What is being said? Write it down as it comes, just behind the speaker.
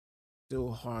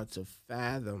still hard to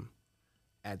fathom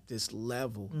at this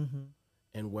level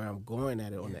and where I'm going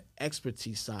at it on the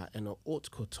expertise side and the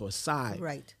haute couture side.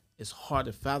 Right. It's hard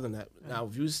to fathom that. Now,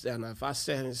 if I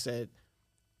sat and said,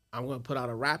 I'm going to put out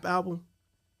a rap album,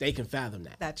 they can fathom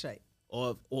that. That's right.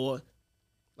 Or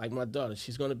like my daughter,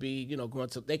 she's going to be, going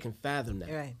to, they can fathom that.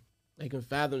 Right. They can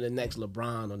fathom the next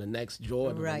LeBron or the next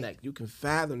Jordan. Or the Right. next, you can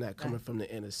fathom that coming from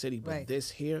the inner city. But Right.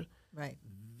 this here, Right.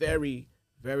 very,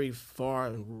 very far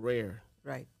and rare.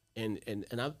 Right. And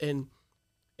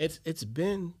it's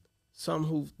been some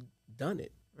who've done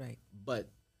it, Right. but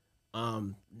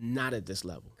not at this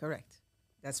level. Correct.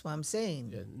 That's what I'm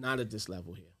saying. Yeah, not at this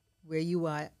level here. Where you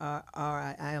are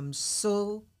I am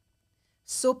so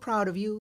proud of you.